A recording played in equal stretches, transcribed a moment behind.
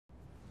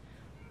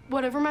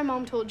Whatever my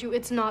mom told you,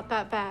 it's not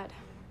that bad.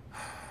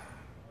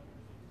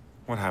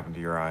 What happened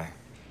to your eye?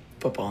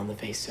 Football in the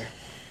face, sir.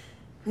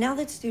 Now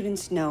that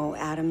students know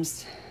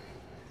Adam's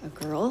a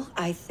girl,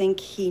 I think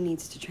he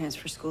needs to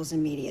transfer schools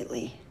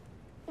immediately.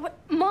 What?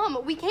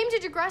 Mom, we came to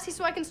Degrassi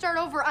so I can start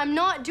over. I'm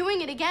not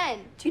doing it again.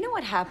 Do you know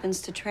what happens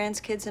to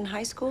trans kids in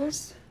high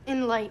schools?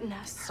 Enlighten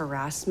us.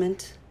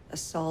 Harassment,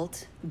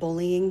 assault,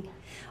 bullying,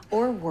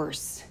 or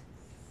worse.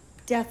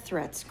 Death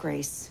threats,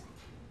 Grace.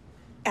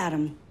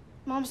 Adam.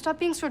 Mom, stop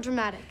being so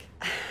dramatic.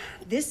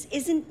 This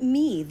isn't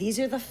me. These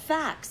are the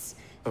facts.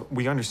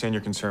 We understand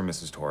your concern,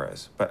 Mrs.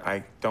 Torres, but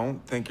I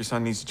don't think your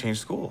son needs to change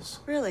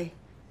schools. Really?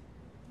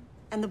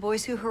 And the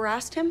boys who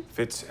harassed him?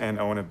 Fitz and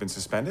Owen have been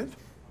suspended,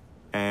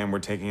 and we're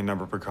taking a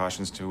number of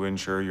precautions to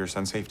ensure your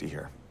son's safety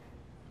here.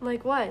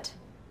 Like what?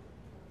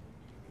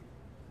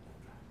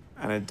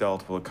 An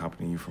adult will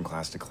accompany you from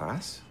class to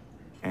class,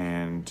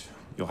 and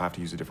you'll have to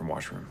use a different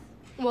washroom.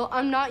 Well,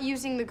 I'm not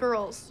using the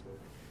girls.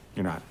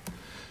 You're not.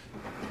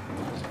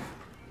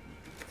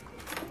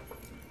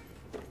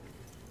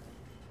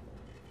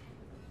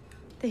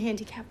 The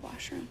handicap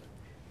washroom.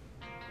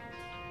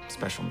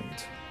 Special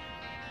needs.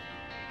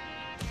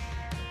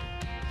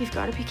 You've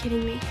got to be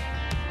kidding me.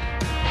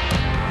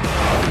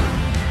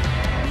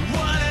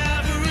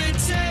 Whatever it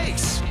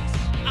takes,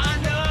 I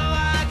know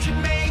I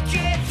can make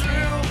it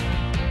through.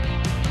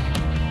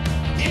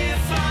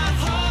 If I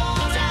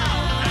hold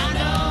out, I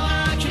know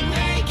I can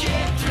make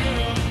it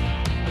through.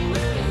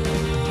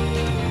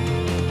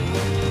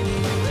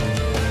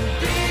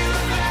 Be the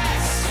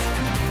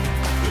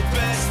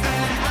best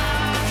that I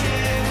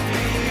can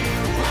be.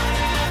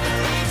 Whatever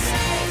it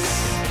takes,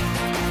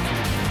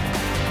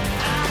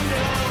 I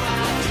know I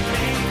can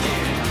make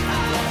it. I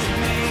can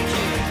make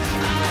it. I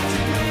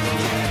can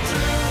make it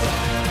through.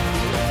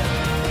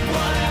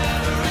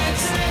 Whatever it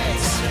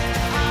takes,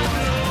 I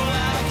know I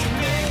can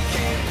make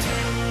it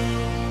through.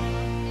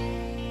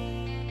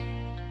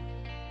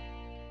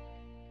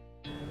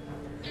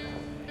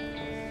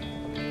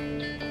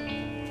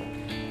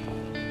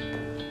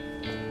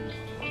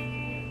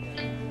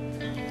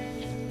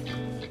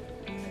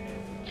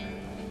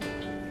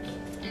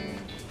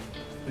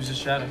 Who's the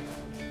shadow?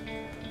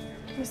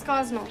 Miss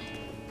Gosnell,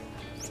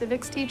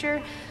 civics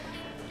teacher,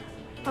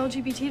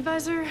 LGBT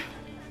advisor.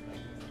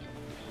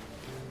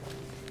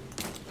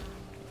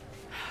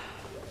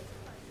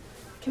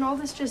 Can all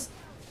this just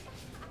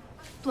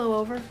blow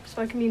over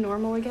so I can be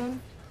normal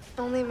again?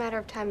 Only a matter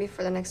of time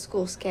before the next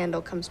school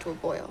scandal comes to a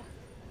boil.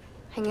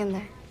 Hang in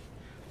there.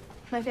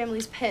 My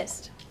family's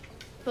pissed.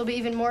 They'll be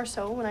even more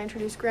so when I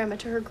introduce Grandma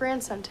to her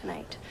grandson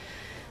tonight.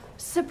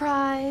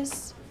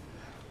 Surprise!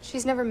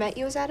 She's never met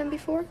you as Adam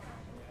before?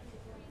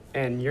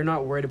 And you're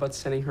not worried about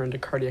sending her into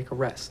cardiac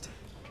arrest.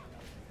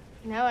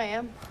 Now I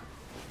am.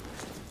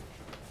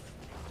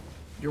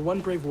 You're one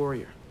brave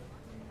warrior.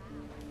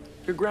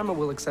 Your grandma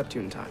will accept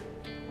you in time.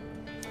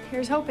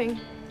 Here's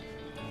hoping.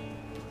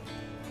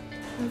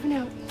 Moving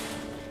out.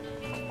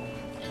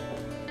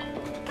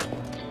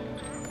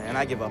 Man,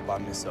 I give up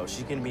on Miss O.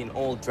 She's gonna be an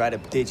old,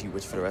 dried-up digi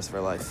witch for the rest of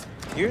her life.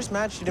 You're just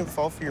mad she didn't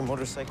fall for your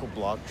motorcycle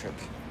blog trip.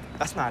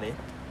 That's not it.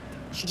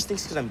 She just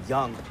thinks because I'm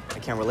young, I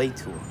can't relate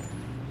to her.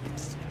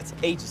 It's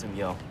ageism,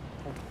 yo.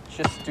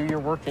 Just do your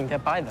work and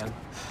get by then.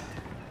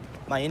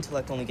 My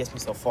intellect only gets me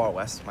so far,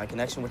 Wes. My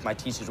connection with my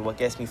teachers are what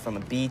gets me from a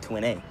B to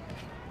an A.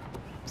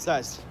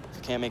 Besides, if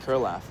I can't make her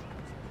laugh,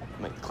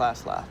 I'll make the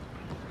class laugh.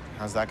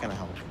 How's that gonna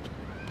help?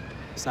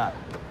 It's not.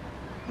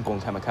 I'm going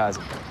kamikaze.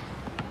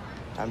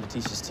 Time to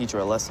teach this teacher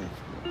a lesson.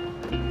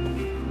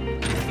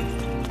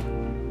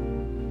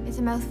 It's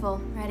a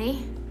mouthful.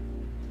 Ready?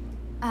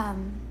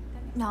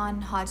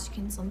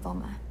 Non-Hodgkin's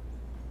lymphoma.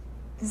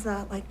 Is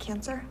that like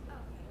cancer?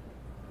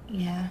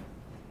 Yeah.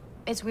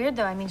 It's weird,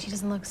 though. I mean, she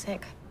doesn't look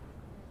sick.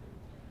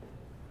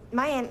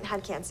 My aunt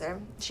had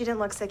cancer. She didn't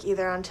look sick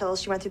either until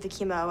she went through the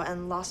chemo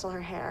and lost all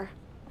her hair.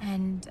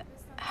 And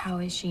how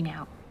is she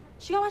now?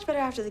 She got much better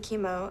after the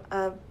chemo,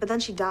 but then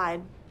she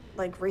died,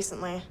 like,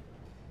 recently.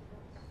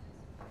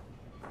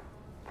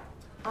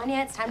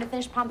 Anya, it's time to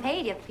finish Pompeii.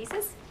 Do you have the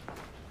pieces?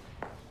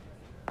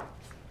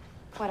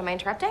 What, am I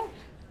interrupting?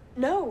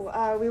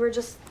 No, we were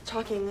just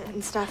talking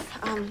and stuff.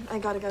 I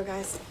gotta go,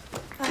 guys.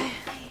 Bye.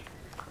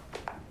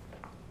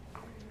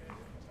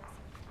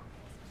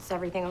 Is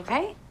everything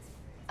okay?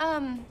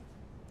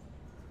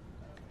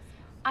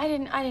 I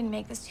didn't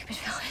make the stupid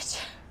village.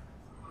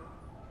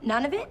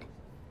 None of it?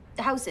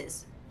 The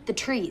houses, the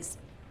trees.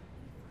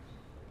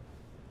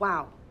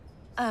 Wow.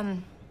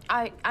 I'm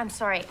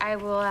sorry.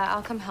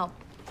 I'll come help.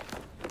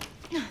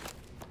 You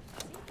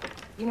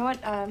know what?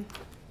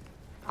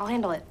 I'll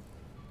handle it.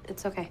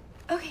 It's okay.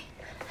 Okay.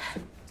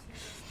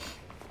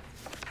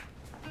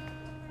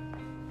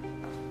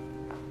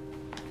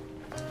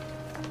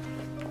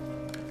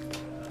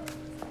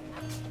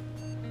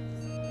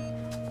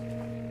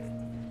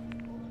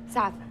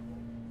 Sav,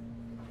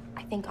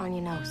 I think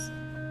Anya knows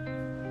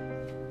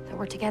that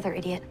we're together,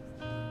 idiot.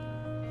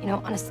 You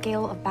know, on a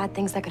scale of bad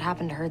things that could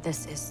happen to her,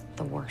 this is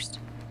the worst.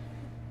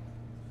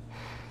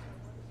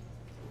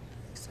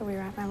 So we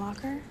were at my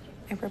locker,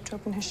 I ripped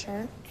open his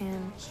shirt,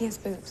 and he has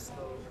boobs.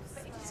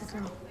 He's a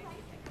girl.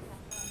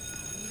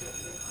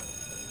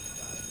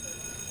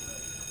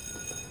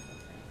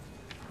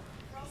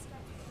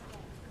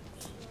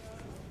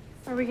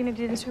 Are we gonna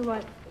do this or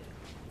what?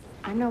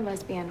 I'm no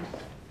lesbian.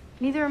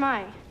 Neither am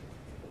I.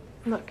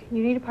 Look,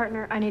 you need a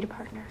partner, I need a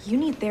partner. You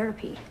need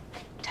therapy.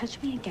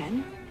 Touch me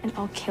again, and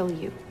I'll kill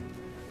you.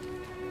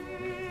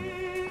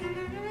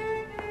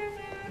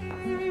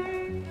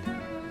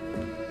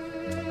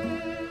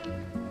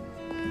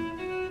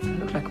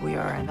 Look like we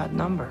are in that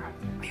number.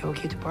 Are you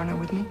okay to partner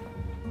with me?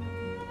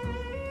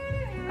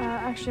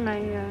 Actually,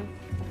 my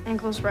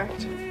ankle's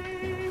wrecked.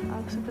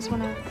 I'll set this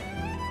one out.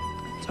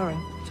 It's all right.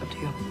 It's up to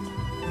you.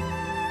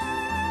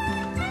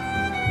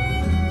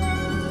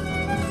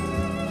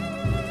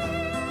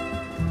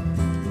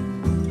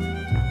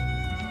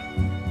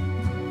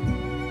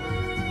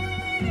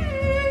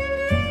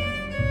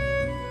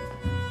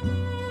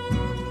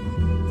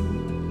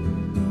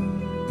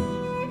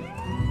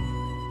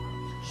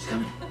 She's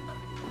coming.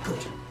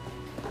 Good.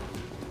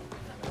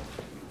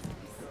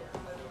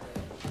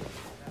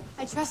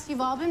 I trust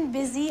you've all been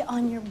busy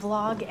on your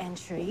blog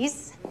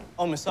entries.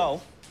 Oh, Miss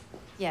O.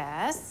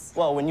 Yes.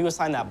 Well, when you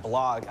assigned that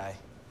blog, I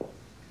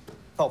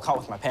felt caught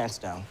with my pants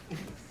down.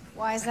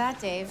 Why is that,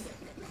 Dave?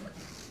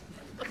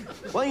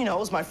 Well, you know, it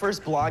was my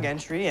first blog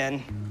entry,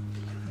 and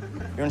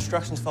your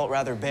instructions felt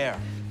rather bare.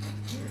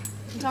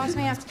 Talk to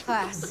me after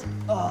class.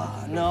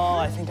 No,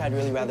 I think I'd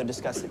really rather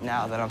discuss it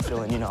now that I'm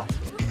feeling, you know,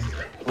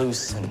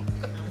 loose and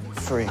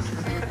free.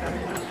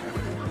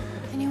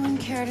 Anyone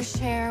care to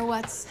share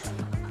what's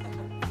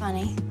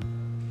funny?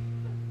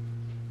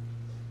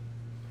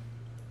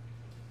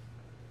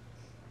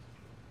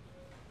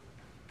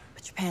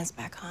 Put your pants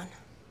back on.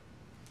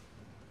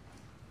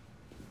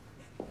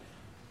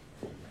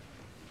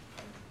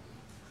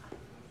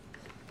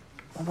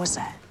 What was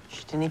that?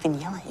 She didn't even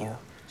yell at you.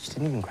 She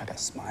didn't even crack a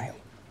smile.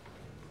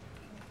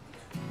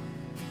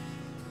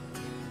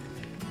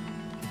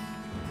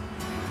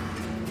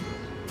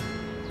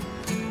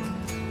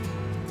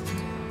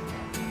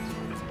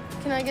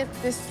 Can I get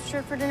this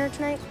shirt for dinner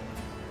tonight?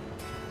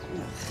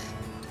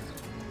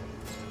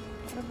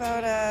 What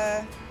about,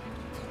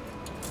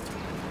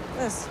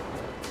 this?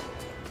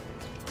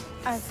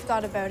 I've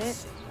thought about it.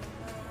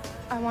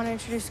 I want to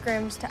introduce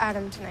Grams to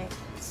Adam tonight.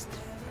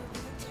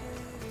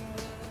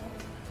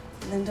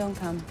 Then don't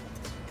come.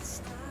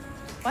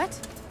 What?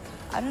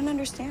 I don't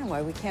understand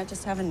why we can't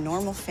just have a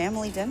normal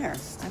family dinner.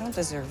 I don't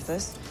deserve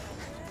this.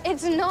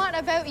 It's not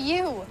about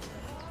you.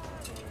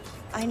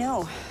 I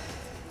know.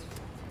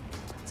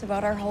 It's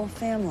about our whole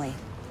family.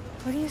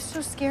 What are you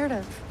so scared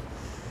of?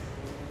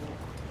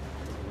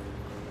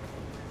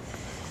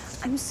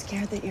 I'm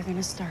scared that you're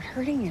gonna start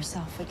hurting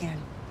yourself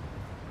again.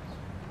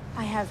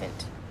 I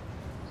haven't.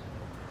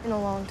 In a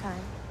long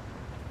time.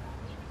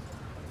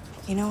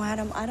 You know,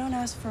 Adam, I don't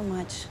ask for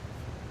much.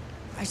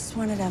 I just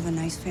wanted to have a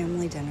nice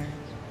family dinner.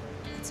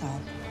 That's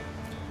all.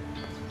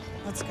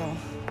 Let's go.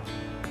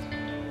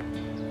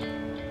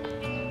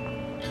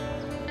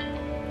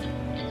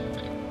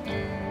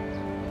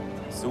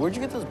 So where'd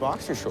you get those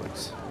boxer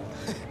shorts?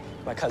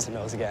 My cousin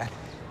knows a guy.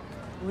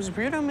 It was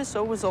weird how Miss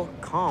O was all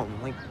calm,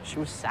 like she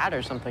was sad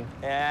or something.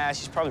 Yeah,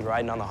 she's probably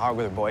riding on the hog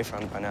with her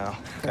boyfriend by now.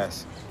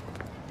 Guys.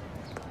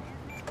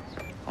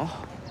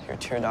 Oh, your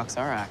tear ducts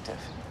are active.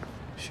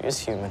 She is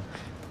human.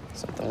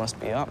 Something must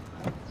be up.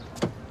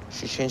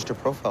 She changed her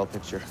profile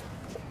picture.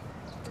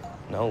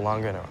 No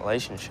longer in a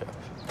relationship.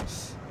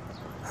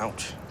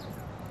 Ouch.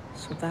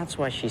 So that's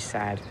why she's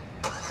sad.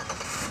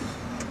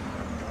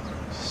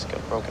 She's got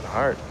a broken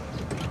heart.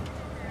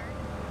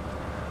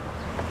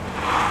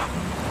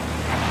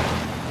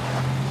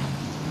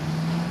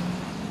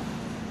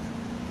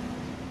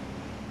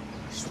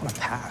 I just want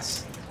to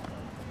pass.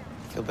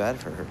 I feel bad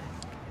for her.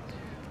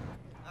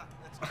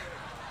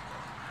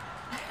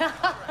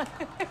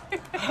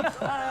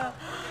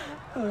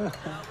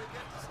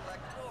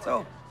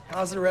 So,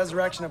 how's the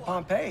resurrection of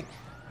Pompeii?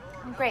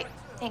 Great,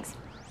 thanks.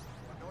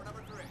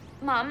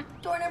 Mom.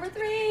 Door number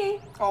 3.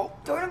 Oh.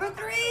 Door number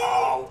 3.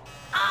 Oh.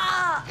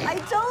 Ah, I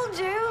told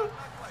you.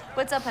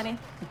 What's up, honey?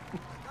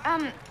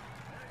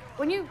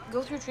 When you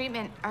go through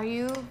treatment, are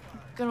you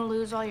gonna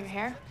lose all your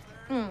hair?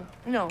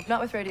 No,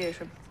 not with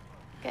radiation.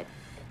 Good.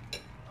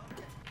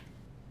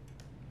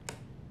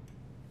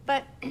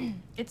 But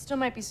it still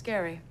might be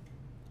scary.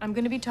 I'm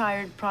gonna be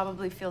tired,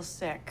 probably feel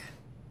sick.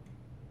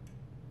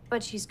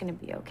 But she's gonna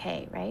be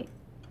okay, right?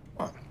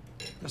 What?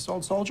 This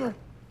old soldier?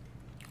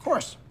 Of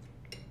course.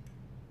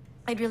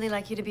 I'd really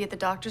like you to be at the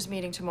doctor's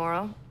meeting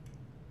tomorrow.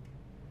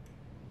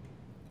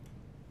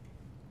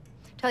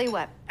 Tell you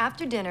what,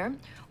 after dinner,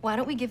 why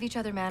don't we give each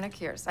other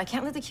manicures? I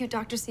can't let the cute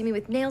doctor see me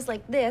with nails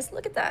like this.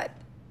 Look at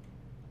that.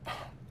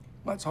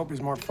 Let's hope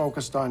he's more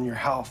focused on your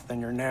health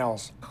than your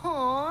nails.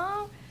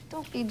 Aw,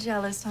 don't be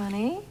jealous,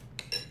 honey.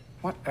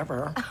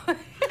 Whatever.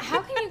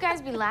 How can you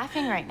guys be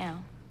laughing right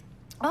now?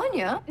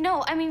 Anya?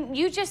 No, I mean,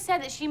 you just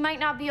said that she might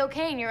not be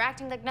okay and you're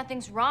acting like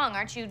nothing's wrong.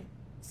 Aren't you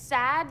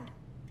sad?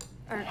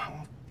 Or...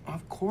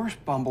 Of course,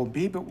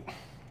 Bumblebee, but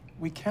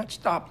we can't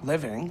stop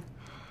living.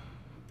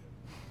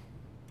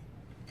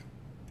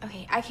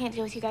 Okay, I can't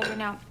deal with you guys right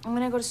now. I'm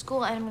gonna go to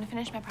school and I'm gonna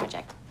finish my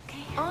project.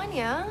 Okay?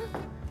 Anya?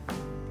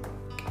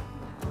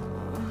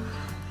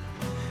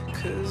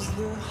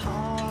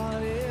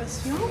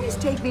 You always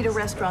take me to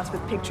restaurants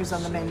with pictures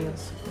on the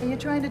menus. Are you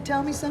trying to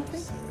tell me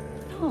something?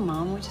 No,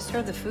 Mom, we just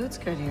heard the food's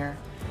good here.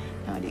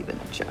 Not even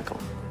a chuckle.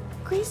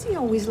 Gracie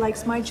always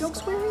likes my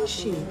jokes. Where is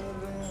she?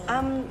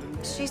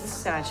 She's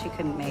sad she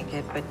couldn't make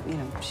it, but, you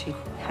know, she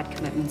had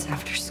commitments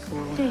after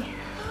school. Hey.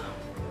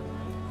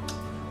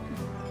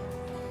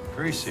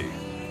 Gracie,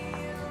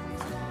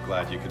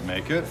 glad you could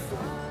make it.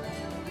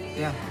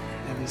 Yeah,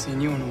 haven't seen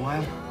you in a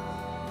while.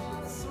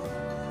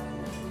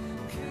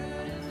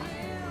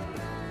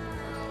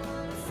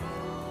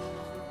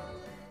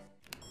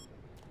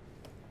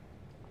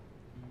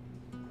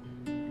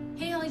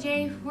 Hey, Holly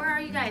J, where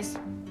are you guys?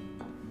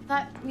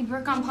 Thought we'd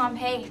work on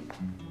Pompeii.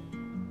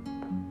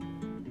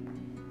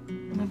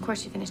 And of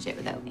course you finished it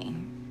without me.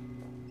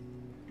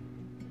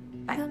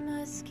 Bye.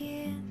 My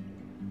skin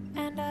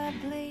and I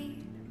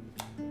bleed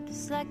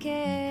just like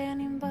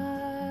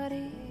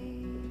anybody.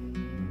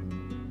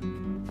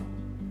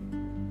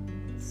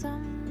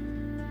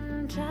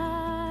 Sometimes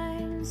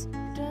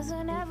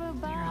doesn't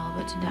everybody. You're all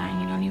about to die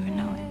and you don't even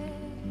know it.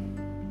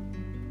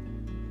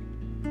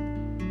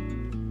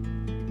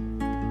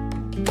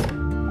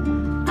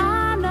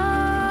 I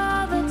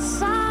know that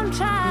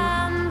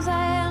sometimes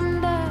I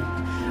end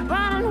up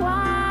running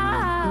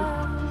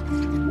wild.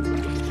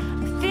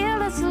 I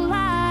feel it's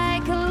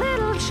like a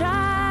little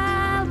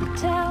child, but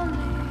tell me,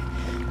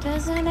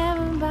 doesn't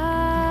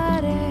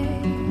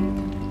everybody?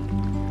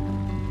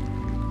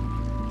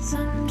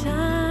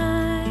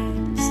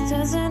 Sometimes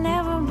doesn't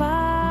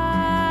everybody?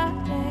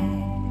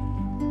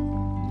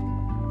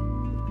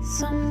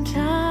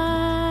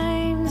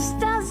 Sometimes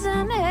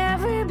doesn't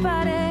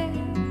everybody?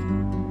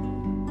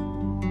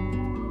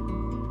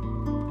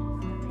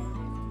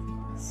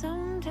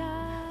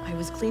 I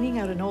was cleaning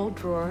out an old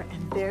drawer,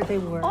 and there they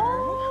were.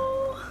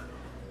 Oh!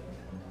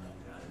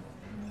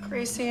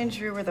 Gracie and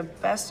Drew were the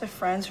best of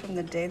friends from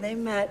the day they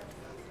met.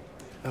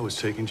 That was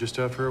taken just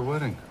after her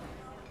wedding.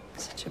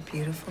 Such a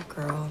beautiful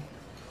girl.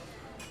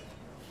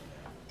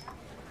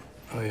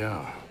 Oh,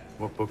 yeah.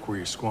 What book were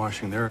you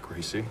squashing there,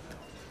 Gracie?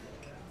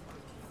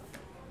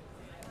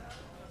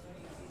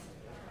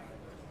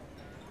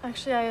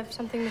 Actually, I have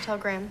something to tell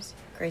Grams.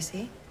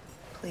 Gracie,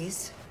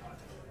 please.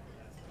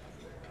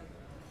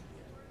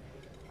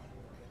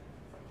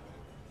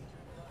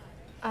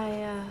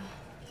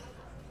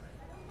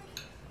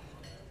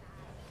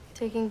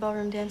 Taking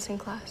ballroom dancing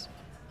class.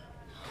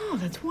 Oh,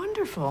 that's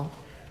wonderful.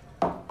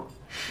 I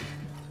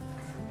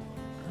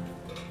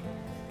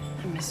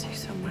miss you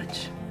so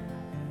much.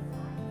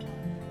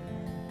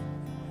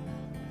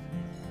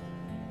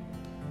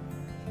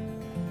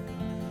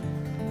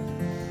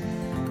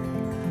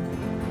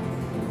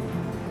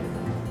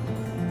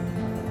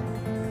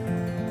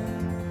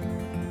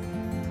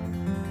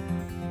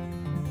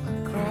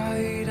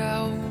 Cried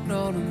out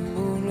on a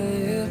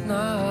moonlit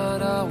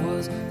night. I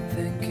was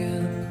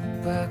thinking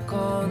back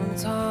on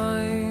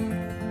time.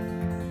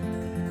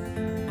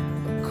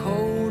 A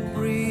cold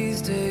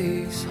breeze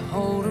takes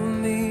hold of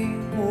me.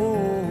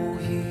 Oh,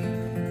 he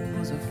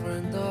was a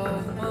friend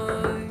of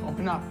mine.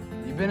 Open up.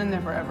 You've been in there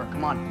forever.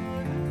 Come on.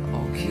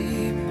 I'll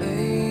keep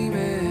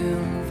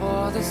aiming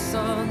for the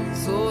sun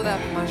so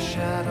that my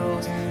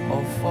shadows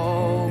all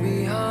fall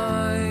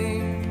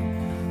behind.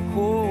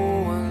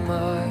 Oh, am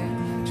I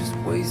just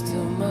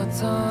wasting my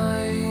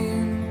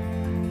time?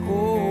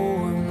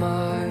 Oh, am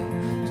I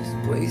just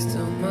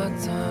wasting my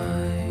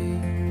time?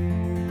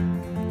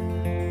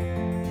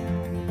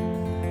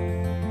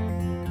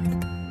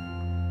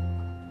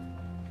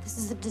 This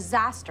is a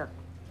disaster.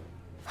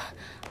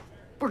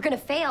 We're gonna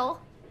fail.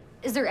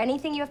 Is there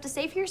anything you have to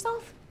say for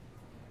yourself?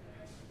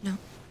 No.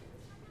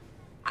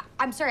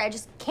 I'm sorry, I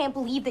just can't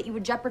believe that you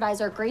would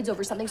jeopardize our grades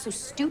over something so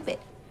stupid.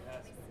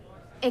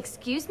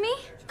 Excuse me?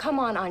 Come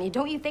on, Anya,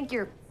 don't you think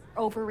you're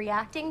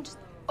overreacting? Just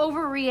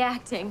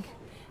overreacting.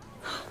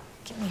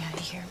 Get me out of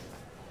here.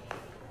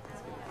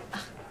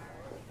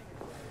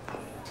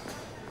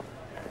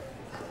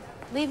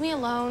 Leave me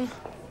alone.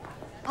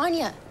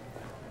 Anya,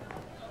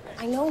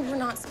 I know we're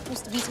not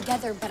supposed to be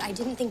together, but I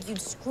didn't think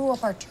you'd screw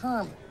up our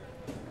term.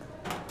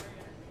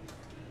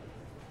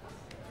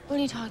 What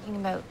are you talking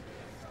about?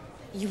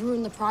 You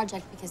ruined the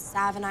project because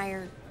Sav and I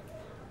are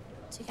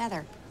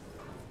together.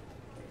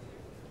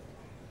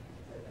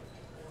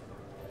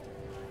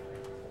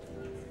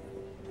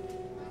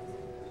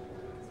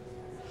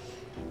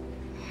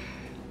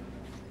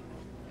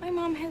 My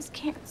mom has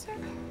cancer.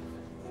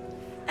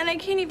 And I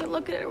can't even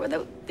look at her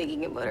without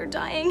thinking about her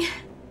dying.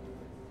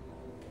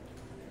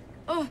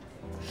 Oh,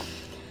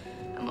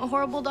 I'm a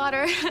horrible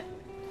daughter.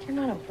 You're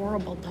not a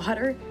horrible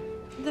daughter.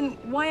 Then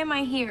why am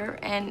I here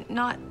and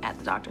not at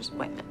the doctor's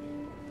appointment?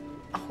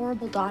 A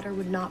horrible daughter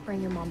would not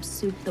bring your mom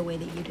soup the way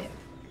that you do.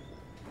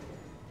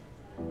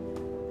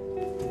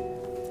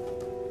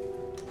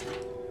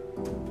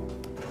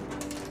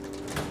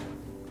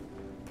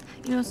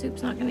 You know,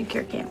 soup's not gonna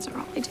cure cancer,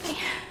 Holly J.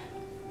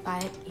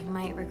 But you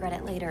might regret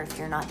it later if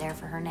you're not there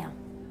for her now.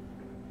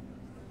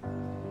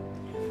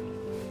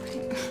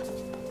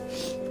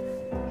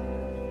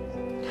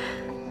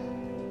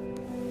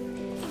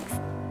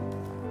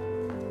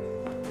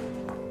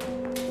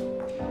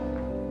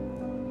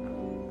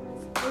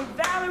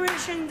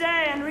 evaluation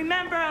day, and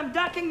remember, I'm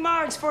ducking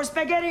marks for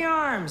spaghetti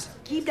arms.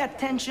 Keep that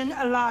tension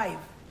alive.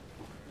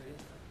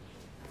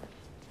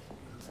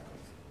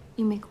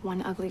 You make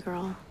one ugly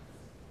girl.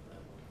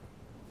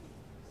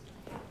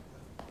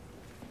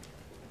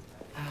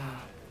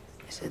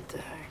 Is it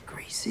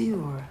Gracie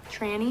or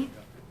Tranny?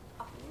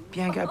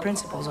 Bianca at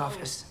principal's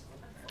office?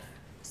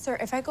 Sir,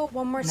 if I go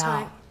one more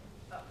time...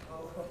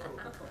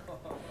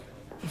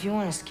 If you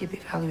want to skip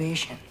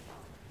evaluation.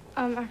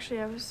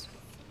 Actually, I was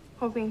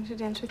hoping to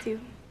dance with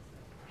you.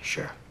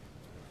 Sure.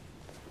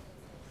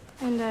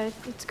 And,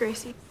 it's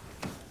Gracie.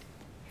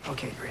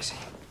 Okay, Gracie.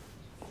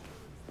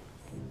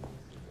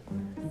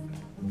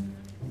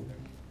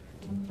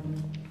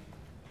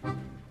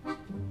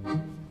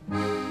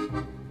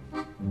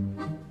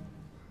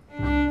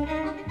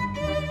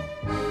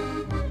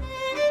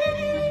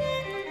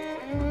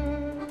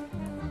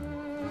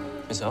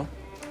 So,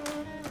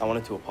 I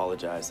wanted to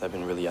apologize. I've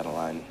been really out of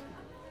line.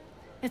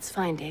 It's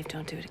fine, Dave.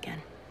 Don't do it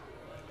again.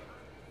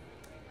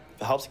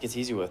 If it helps, it gets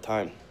easier with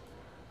time.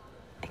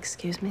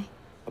 Excuse me?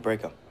 A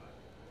breakup.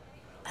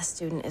 A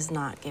student is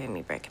not giving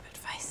me breakup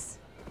advice.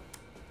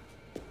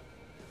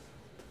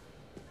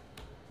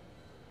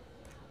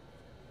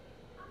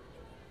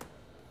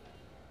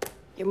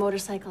 Your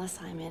motorcycle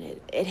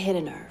assignment, it hit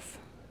a nerve.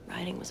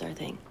 Riding was our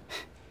thing.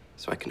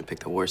 So I couldn't pick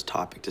the worst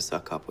topic to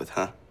suck up with,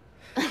 huh?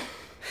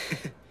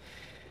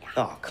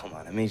 Oh, come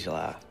on. I made you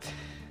laugh.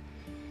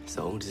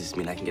 So, does this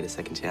mean I can get a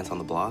second chance on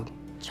the blog?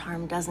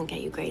 Charm doesn't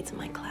get you grades in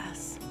my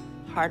class.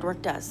 Hard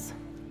work does.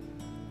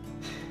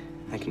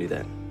 I can do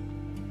that.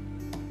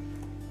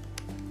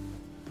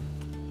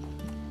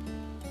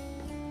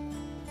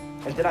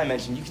 And did I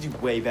mention you could do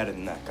way better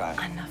than that guy?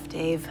 Enough,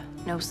 Dave.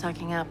 No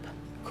sucking up.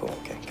 Cool,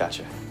 okay,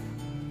 gotcha.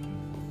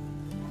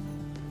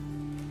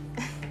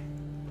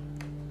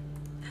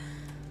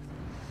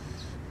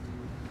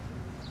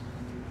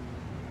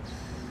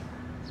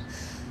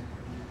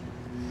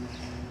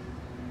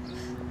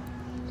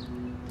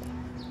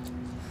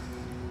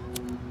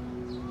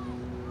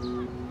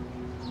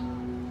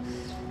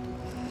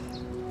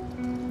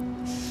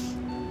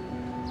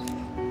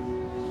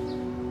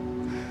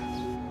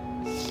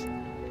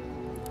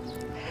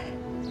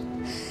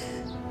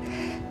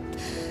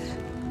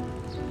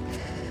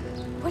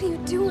 What are you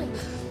doing?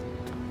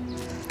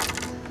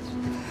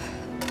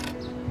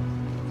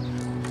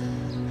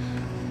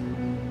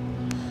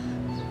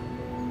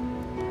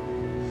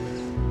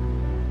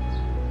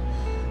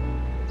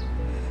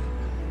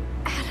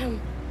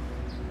 Adam.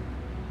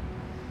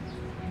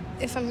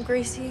 If I'm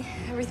Gracie,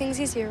 everything's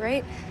easier,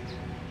 right?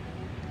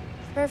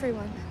 For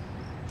everyone.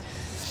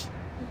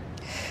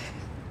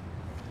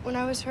 When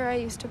I was her, I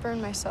used to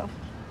burn myself.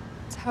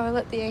 That's how I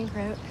let the anger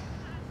out.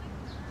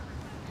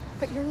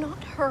 But you're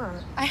not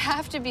her. I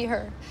have to be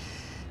her.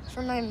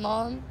 For my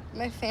mom,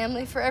 my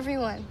family, for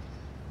everyone.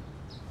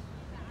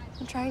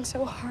 I'm trying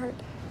so hard.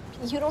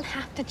 You don't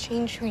have to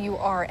change who you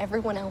are.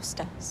 Everyone else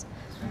does.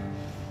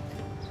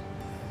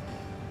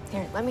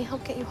 Here, let me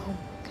help get you home,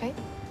 okay?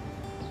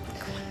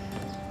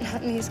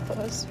 Not in these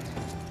clothes.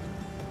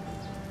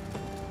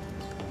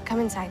 Come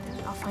inside then.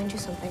 I'll find you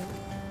something.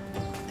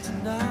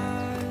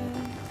 Tonight,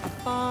 I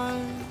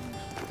find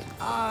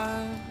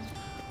I'm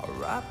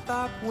right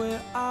back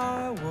where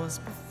I was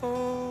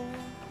before.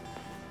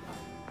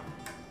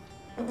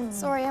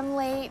 Sorry I'm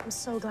late. I'm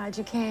so glad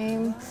you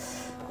came.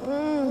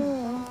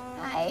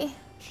 Hi.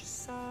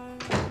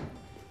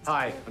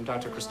 Hi, I'm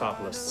Dr.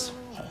 Christopoulos.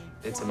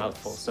 It's a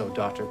mouthful, so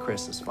Dr.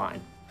 Chris is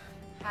fine.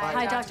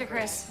 Hi, Dr.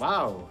 Chris.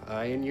 Wow,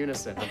 in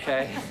unison,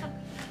 okay.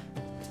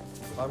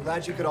 Well, I'm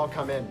glad you could all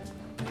come in.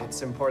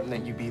 It's important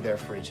that you be there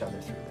for each other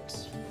through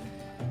this.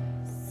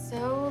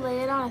 So,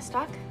 lay it on us,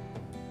 Doc.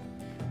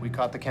 We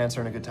caught the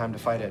cancer in a good time to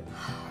fight it.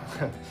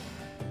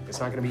 It's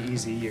not gonna be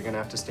easy. You're gonna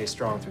have to stay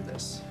strong through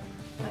this.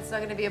 That's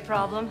not gonna be a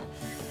problem.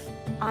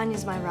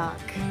 Anya's my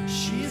rock.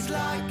 She's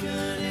like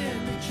an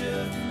image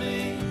of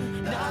me,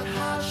 not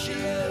how she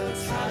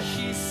looks, how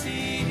she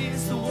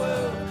sees the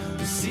world.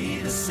 We see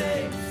the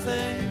same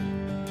thing.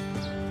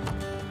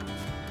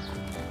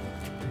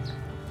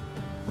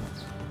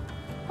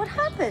 What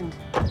happened?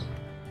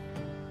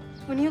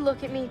 When you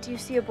look at me, do you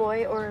see a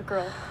boy or a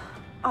girl?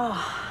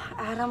 Oh,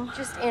 Adam.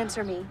 Just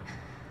answer me.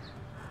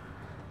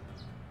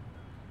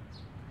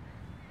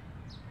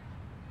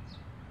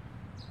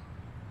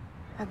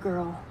 A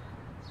girl.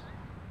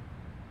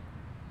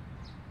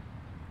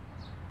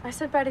 I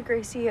said bye to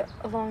Gracie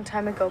a long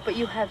time ago, but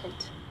you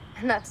haven't.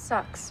 And that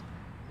sucks.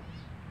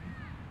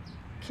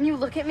 Can you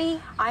look at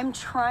me? I'm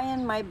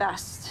trying my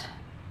best.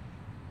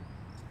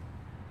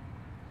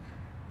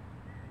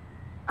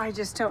 I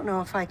just don't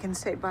know if I can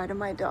say bye to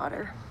my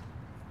daughter.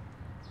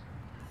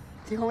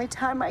 The only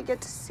time I get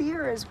to see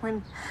her is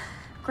when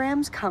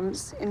Grams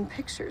comes in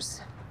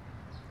pictures.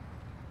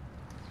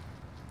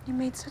 You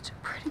made such a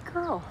pretty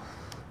girl.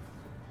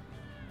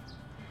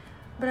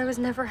 But I was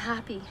never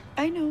happy.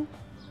 I know.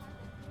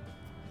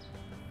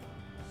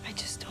 I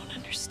just don't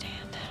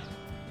understand.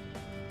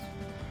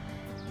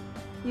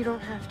 You don't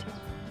have to.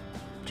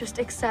 Just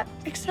accept.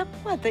 Accept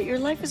what? That your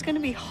life is gonna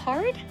be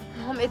hard?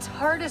 Mom, it's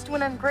hardest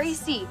when I'm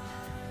Gracie.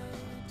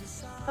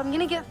 If I'm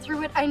gonna get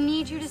through it, I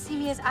need you to see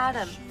me as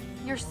Adam,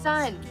 your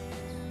son.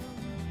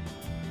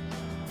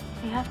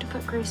 You have to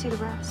put Gracie to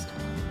rest.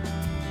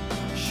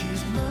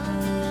 She's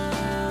mine,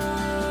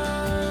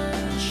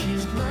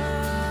 she's mine,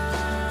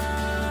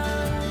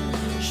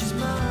 she's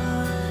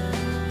mine.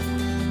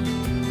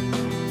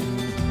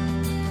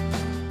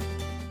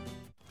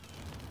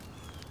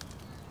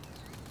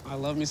 I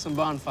love me some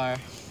bonfire.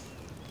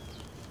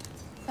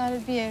 Thought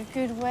it'd be a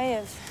good way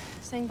of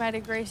saying bye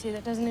to Gracie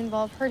that doesn't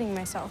involve hurting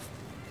myself.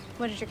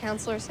 What did your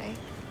counselor say?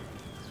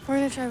 We're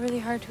gonna try really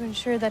hard to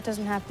ensure that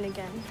doesn't happen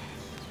again.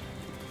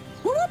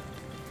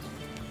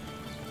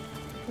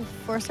 You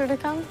force her to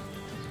come?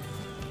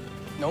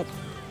 Nope.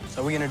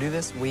 So we're gonna do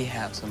this? We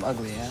have some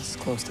ugly ass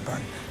clothes to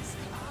burn.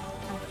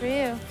 Not for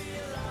you.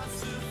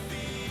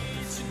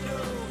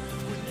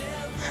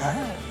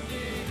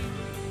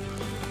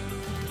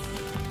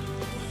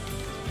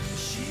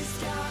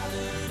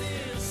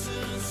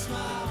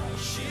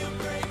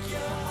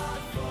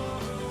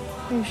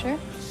 Are you sure?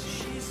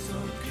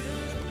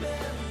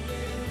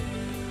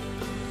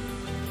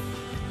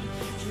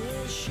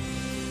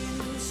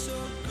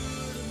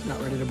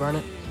 Not ready to burn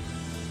it?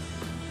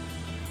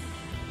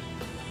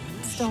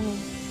 Still me.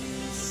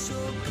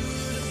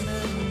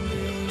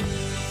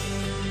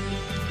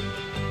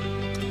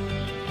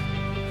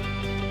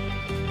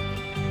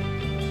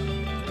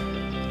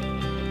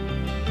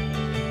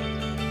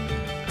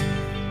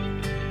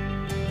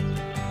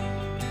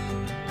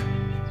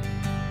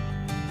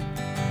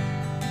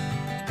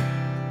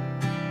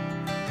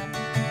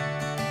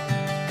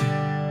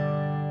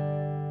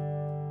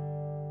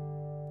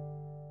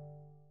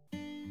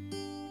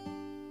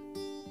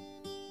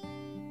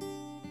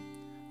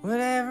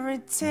 Whatever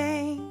it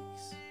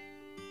takes,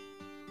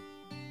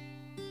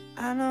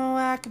 I know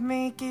I can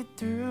make it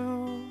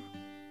through.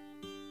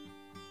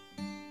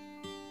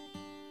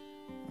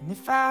 And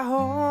if I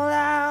hold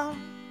out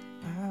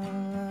my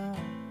love,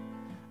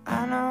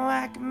 I know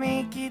I can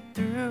make it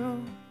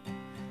through.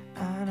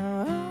 I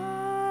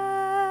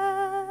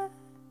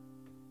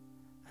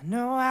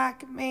know I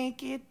can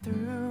make it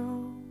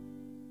through.